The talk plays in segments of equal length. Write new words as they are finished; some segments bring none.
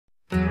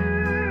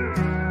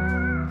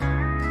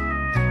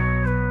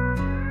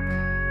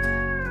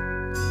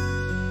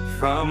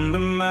from the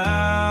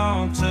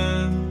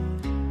mountain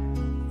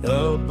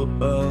up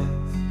above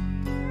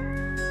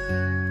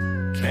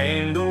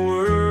came the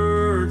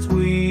words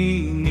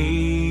we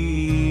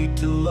need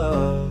to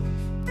love.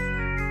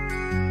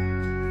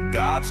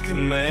 God's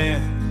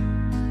command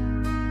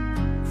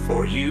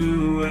for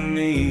you and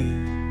me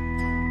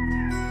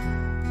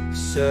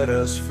set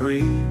us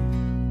free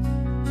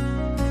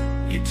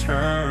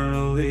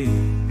eternally.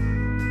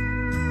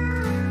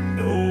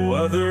 No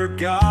other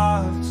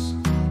gods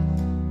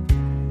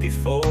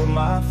before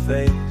my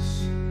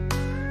face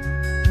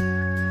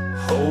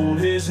hold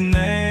His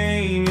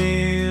name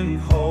in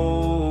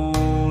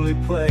holy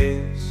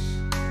place.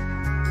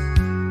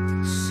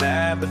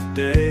 Sabbath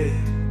day,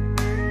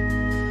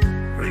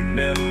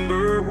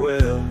 remember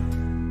well,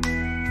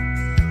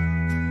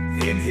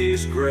 in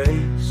His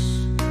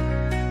grace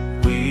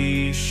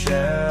we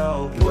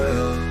shall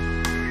dwell.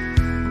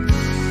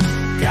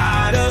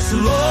 Guide us,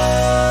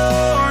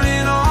 Lord,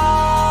 in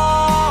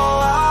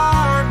all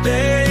our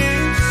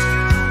days.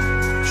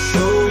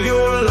 Show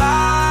your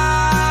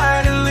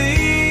light and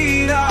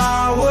lead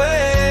our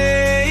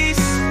ways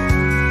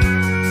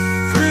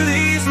through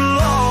these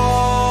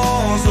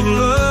laws of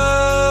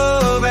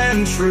love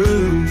and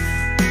truth.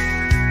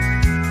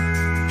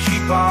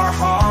 Keep our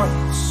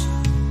hearts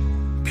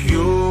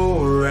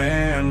pure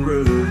and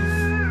rude.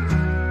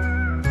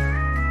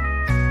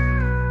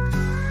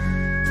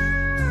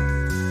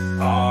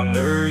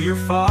 Honor your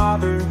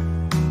father,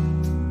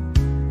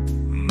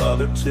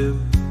 mother too.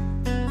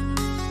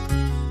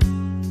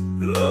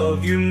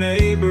 Love your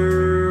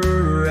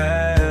neighbor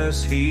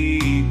as he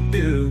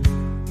do.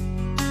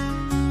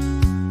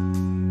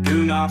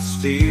 Do not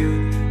steal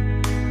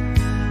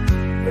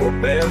or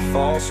bear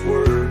false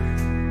word.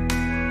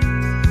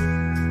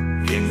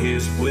 In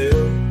His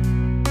will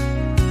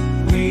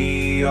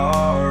we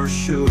are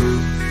sure.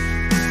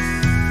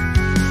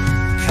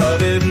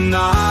 Covet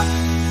not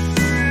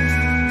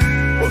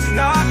what's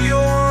not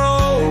your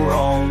own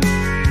wrong.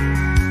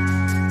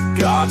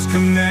 God's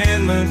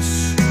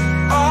commandments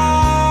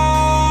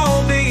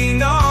all be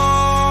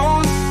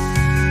known.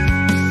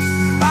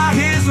 By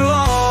His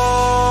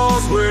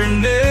laws we're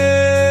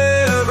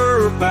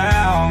never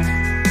bound.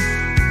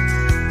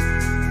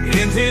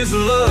 In His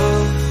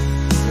love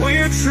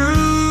we're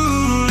true